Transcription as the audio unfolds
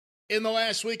In the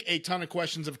last week, a ton of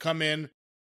questions have come in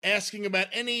asking about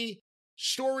any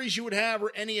stories you would have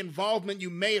or any involvement you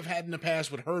may have had in the past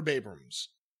with Herb Abrams.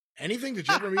 Anything? Did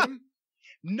you ever meet him?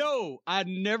 No, I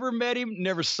never met him,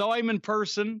 never saw him in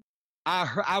person.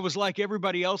 I was like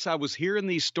everybody else. I was hearing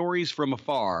these stories from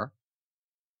afar.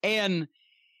 And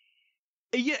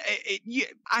he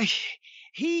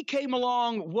came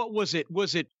along, what was it?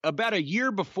 Was it about a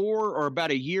year before or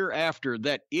about a year after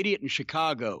that idiot in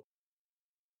Chicago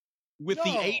with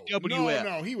the AWF?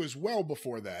 No, he was well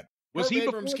before that. Was Herb he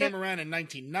Abrams before came around in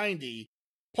 1990.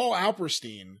 Paul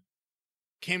Alperstein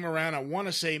came around, I want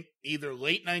to say, either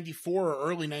late 94 or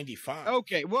early 95.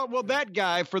 Okay, well, that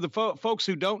guy, for the folks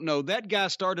who don't know, that guy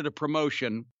started a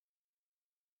promotion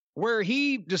where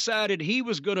he decided he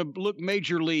was going to look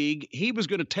major league. He was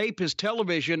going to tape his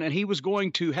television, and he was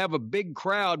going to have a big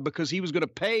crowd because he was going to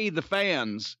pay the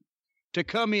fans to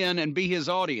come in and be his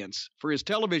audience for his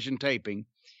television taping.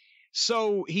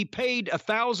 So he paid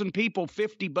 1,000 people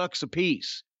 $50 a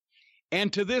piece.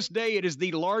 And to this day, it is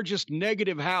the largest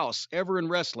negative house ever in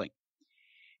wrestling.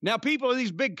 Now, people of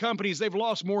these big companies, they've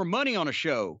lost more money on a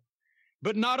show,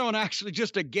 but not on actually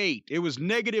just a gate. It was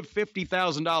negative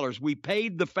 $50,000. We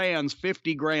paid the fans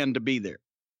 $50,000 to be there.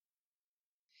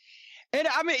 And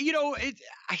I mean,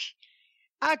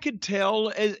 I could tell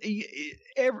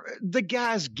the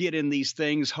guys get in these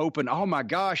things hoping, oh my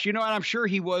gosh, and I'm sure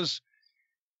he was,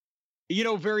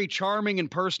 very charming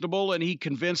and personable, and he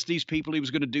convinced these people he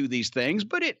was going to do these things.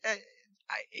 But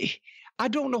I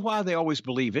don't know why they always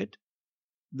believe it.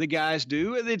 The guys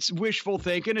do. It's wishful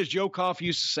thinking, as Joe Koff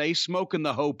used to say, smoking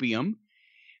the hopium.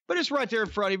 But it's right there in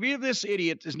front of you. This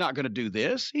idiot is not going to do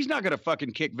this. He's not going to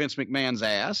fucking kick Vince McMahon's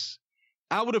ass.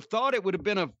 I would have thought it would have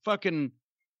been a fucking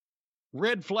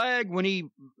red flag when he,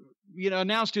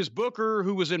 announced his booker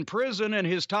who was in prison and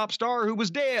his top star who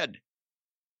was dead.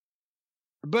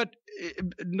 But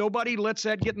nobody lets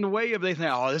that get in the way of they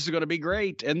think, oh, this is going to be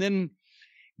great. And then,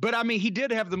 but I mean, he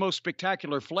did have the most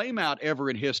spectacular flame out ever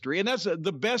in history. And that's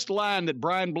the best line that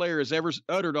Brian Blair has ever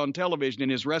uttered on television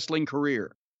in his wrestling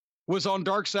career was on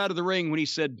Dark Side of the Ring when he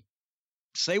said,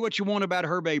 say what you want about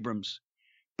Herb Abrams,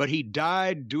 but he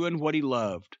died doing what he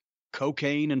loved,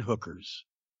 cocaine and hookers.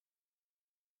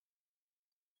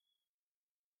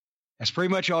 That's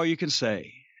pretty much all you can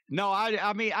say. No,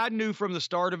 I mean, I knew from the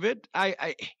start of it.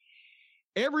 I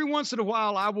every once in a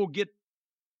while I will get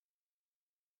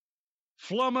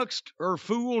flummoxed or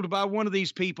fooled by one of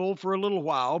these people for a little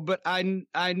while, but I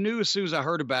knew as soon as I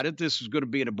heard about it, this was going to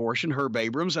be an abortion. Herb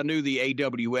Abrams. I knew the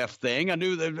AWF thing. I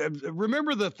knew that.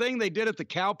 Remember the thing they did at the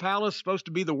Cow Palace, supposed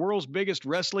to be the world's biggest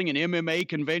wrestling and MMA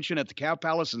convention at the Cow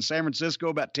Palace in San Francisco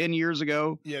about 10 years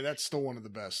ago? Yeah, that's still one of the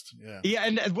best. Yeah. Yeah.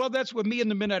 And well, that's what me and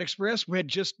the Midnight Express had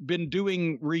just been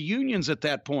doing reunions at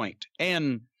that point.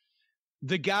 And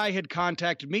the guy had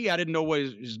contacted me. I didn't know what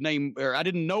his name, or I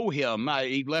didn't know him.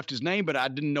 He left his name, but I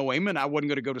didn't know him, and I wasn't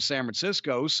going to go to San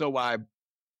Francisco, so I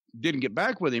didn't get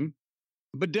back with him.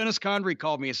 But Dennis Condrey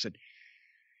called me and said,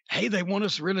 hey, they want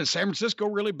us really in San Francisco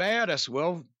really bad. I said,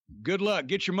 well, good luck.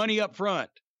 Get your money up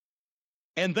front.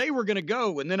 And they were going to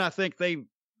go, and then I think they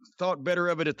thought better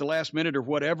of it at the last minute or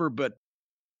whatever. But,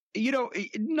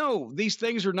 no, these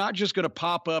things are not just going to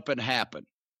pop up and happen.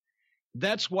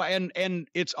 That's why, and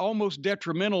it's almost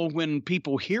detrimental when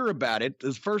people hear about it.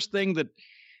 The first thing that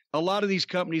a lot of these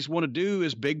companies want to do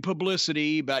is big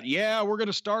publicity about, yeah, we're going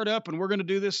to start up and we're going to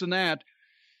do this and that.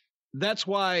 That's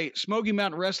why Smoky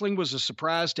Mountain Wrestling was a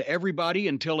surprise to everybody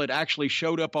until it actually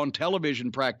showed up on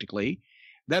television practically.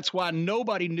 That's why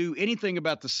nobody knew anything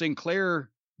about the Sinclair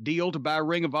deal to buy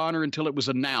Ring of Honor until it was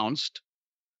announced.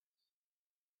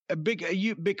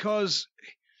 Because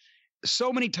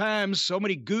so many times, so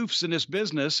many goofs in this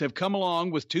business have come along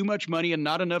with too much money and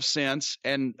not enough sense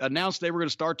and announced they were going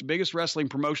to start the biggest wrestling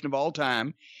promotion of all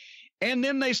time. And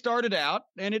then they started out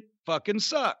and it fucking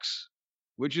sucks,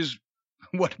 which is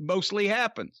what mostly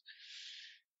happens.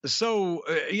 So,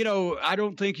 I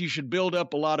don't think you should build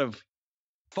up a lot of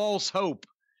false hope.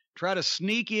 Try to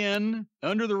sneak in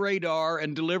under the radar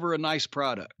and deliver a nice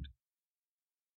product.